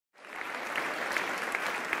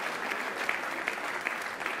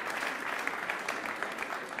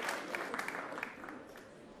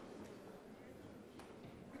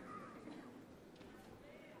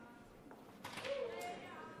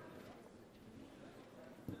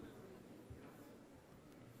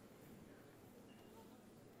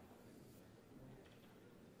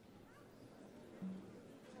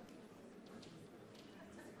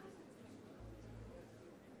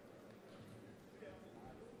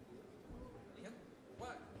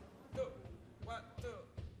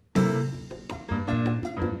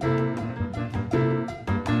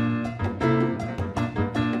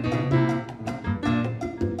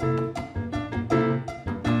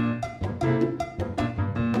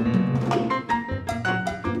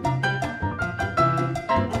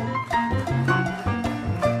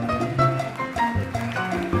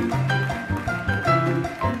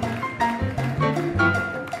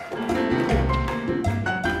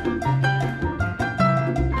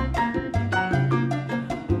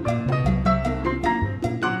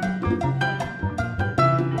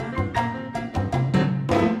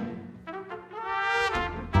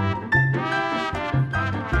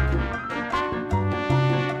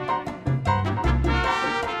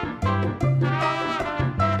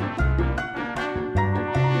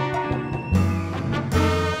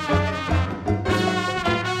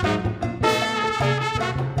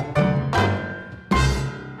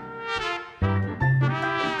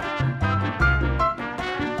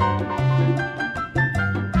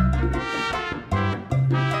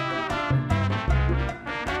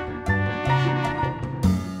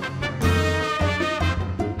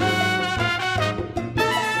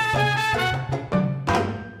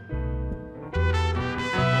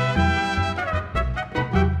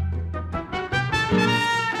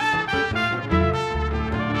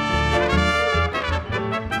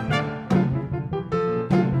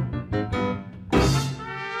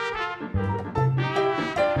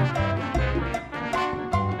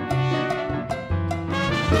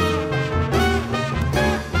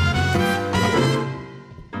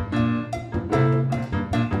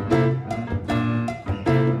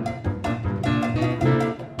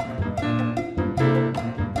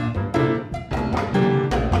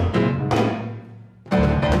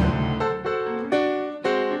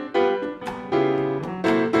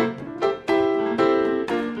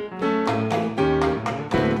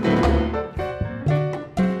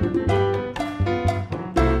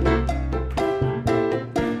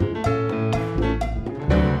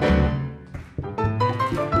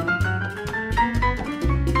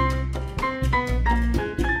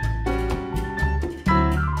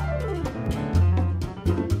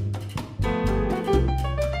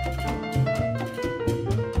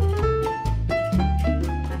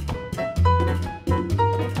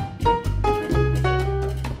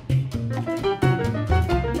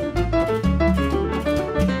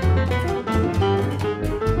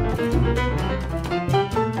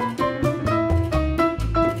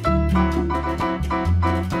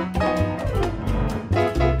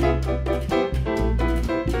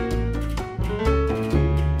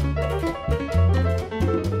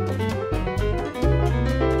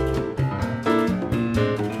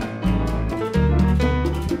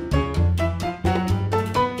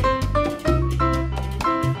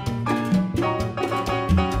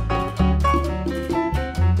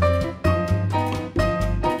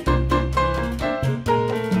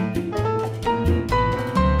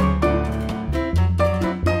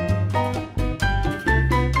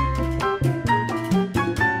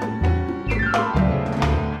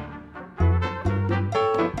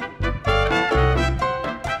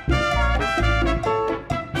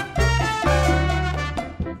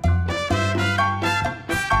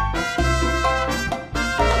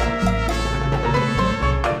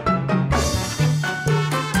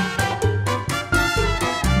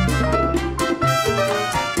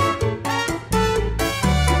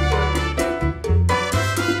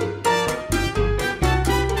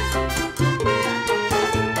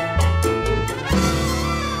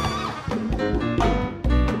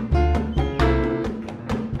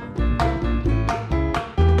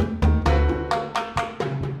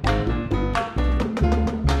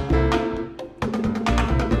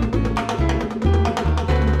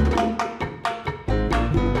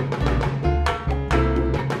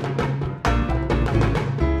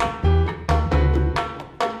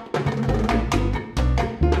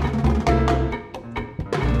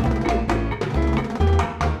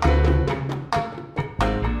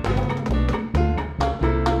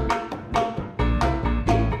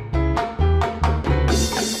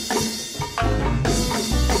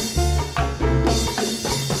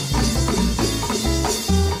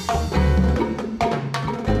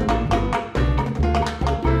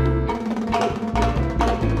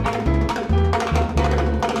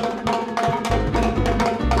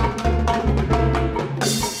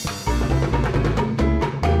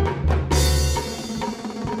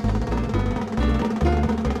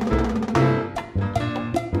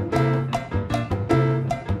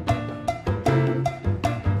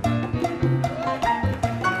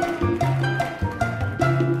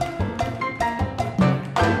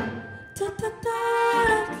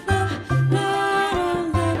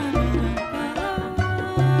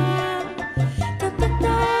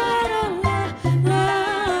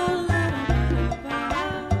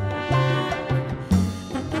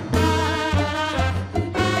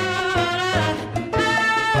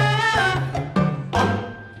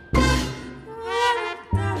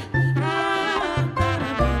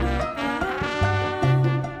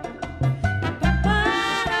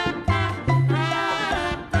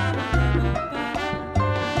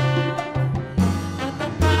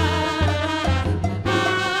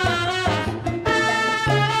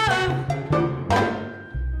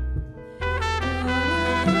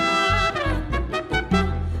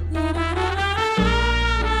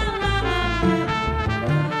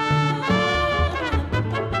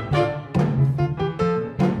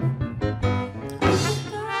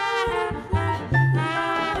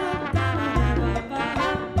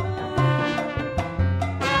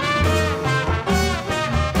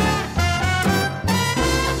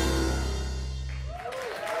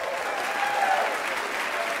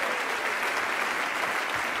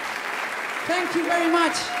Thank you very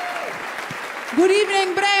much. Good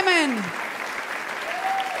evening, Bremen.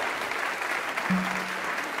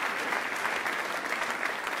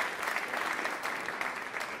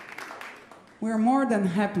 We're more than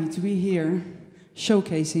happy to be here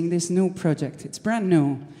showcasing this new project. It's brand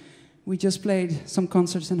new. We just played some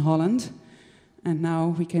concerts in Holland, and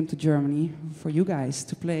now we came to Germany for you guys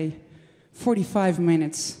to play 45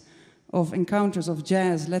 minutes of encounters of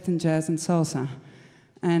jazz, Latin jazz and salsa.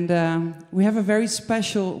 And we have a very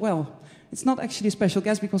special, well, it's not actually a special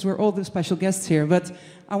guest because we're all the special guests here, but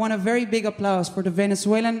I want a very big applause for the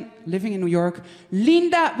Venezuelan living in New York,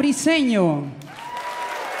 Linda Briceno.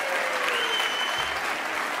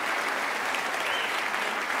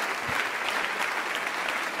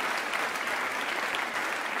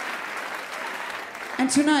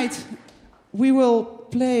 And tonight, we will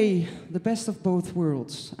play the best of both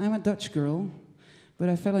worlds. I'm a Dutch girl, but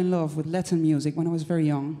I fell in love with Latin music when I was very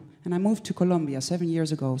young. And I moved to Colombia 7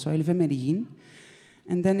 years ago, so I live in Medellin.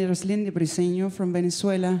 And then there's Linda Briceno from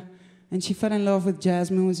Venezuela, and she fell in love with jazz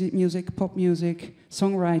music, pop music,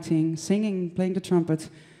 songwriting, singing, playing the trumpet.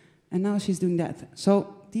 And now she's doing that.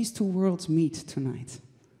 So these two worlds meet tonight.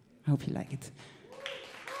 I hope you like it.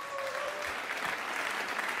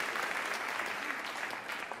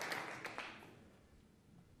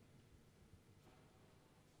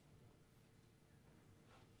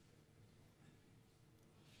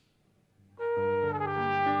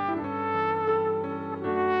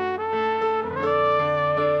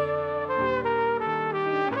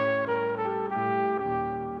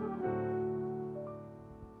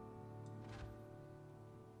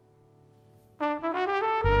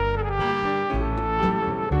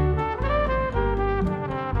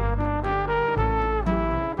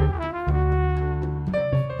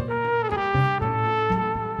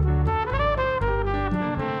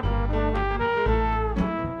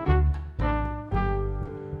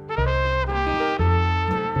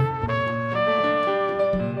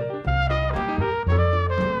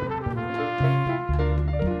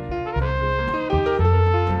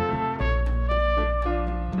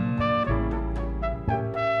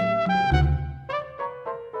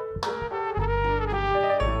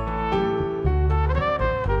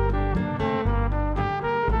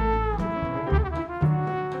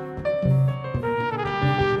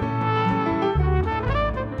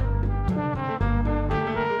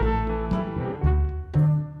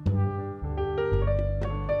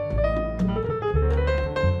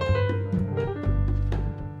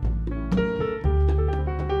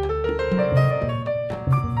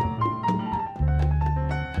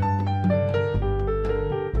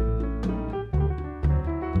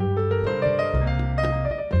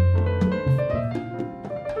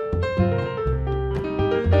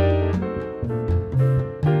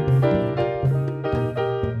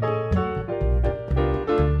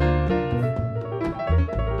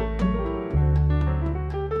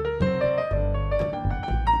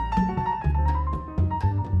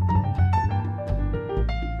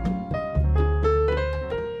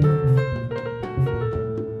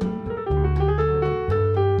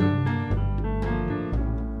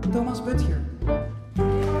 Böttcher.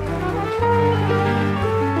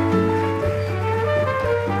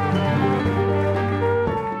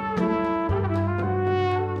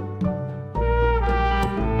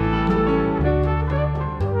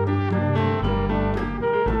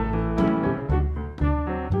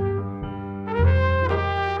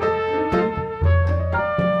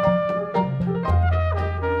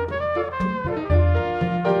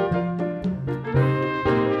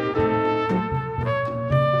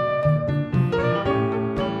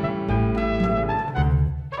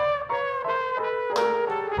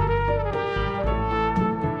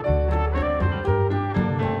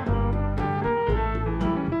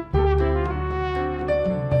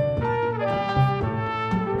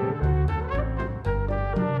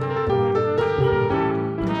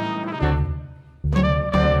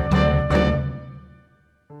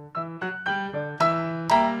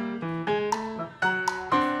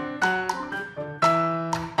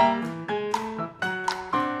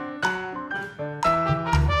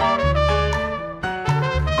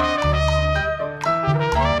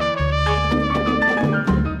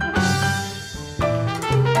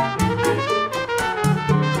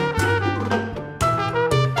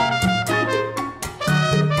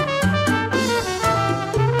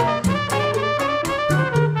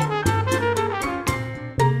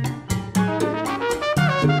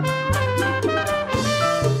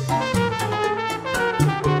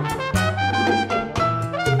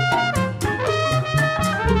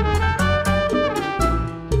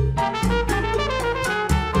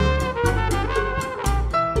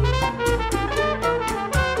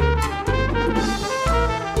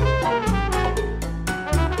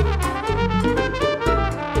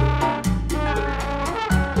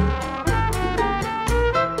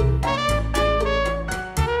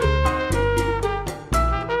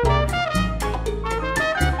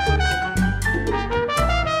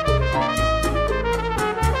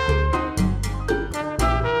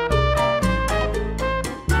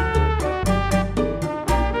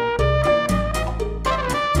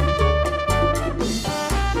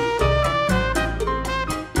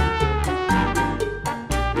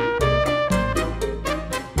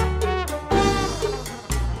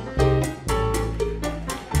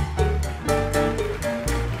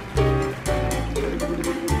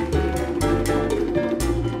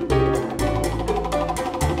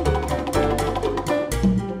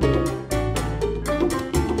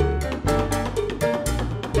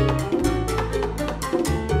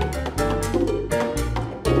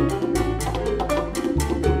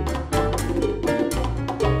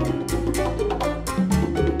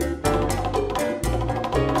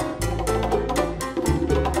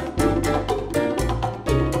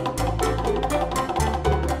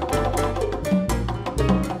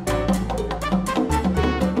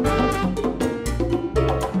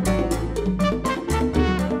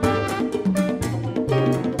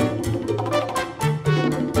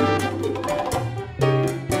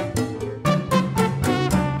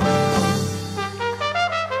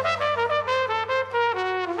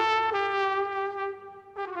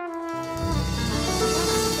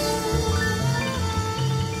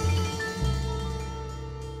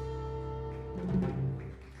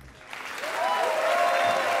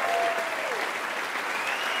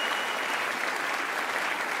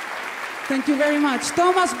 Thank you very much.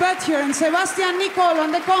 Thomas Böttcher and Sebastian Nickoll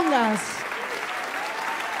on the congas.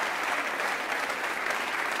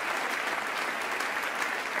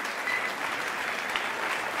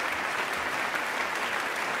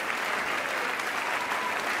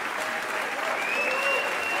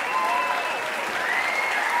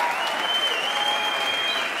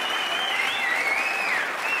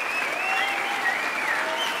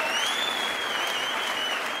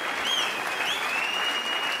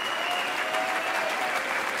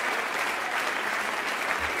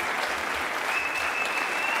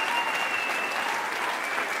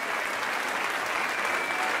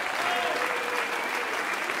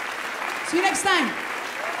 See you next time.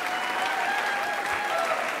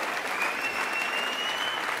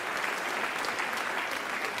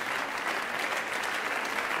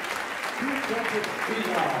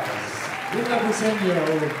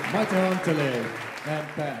 Briceno, Maite Hondelé,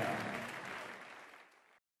 and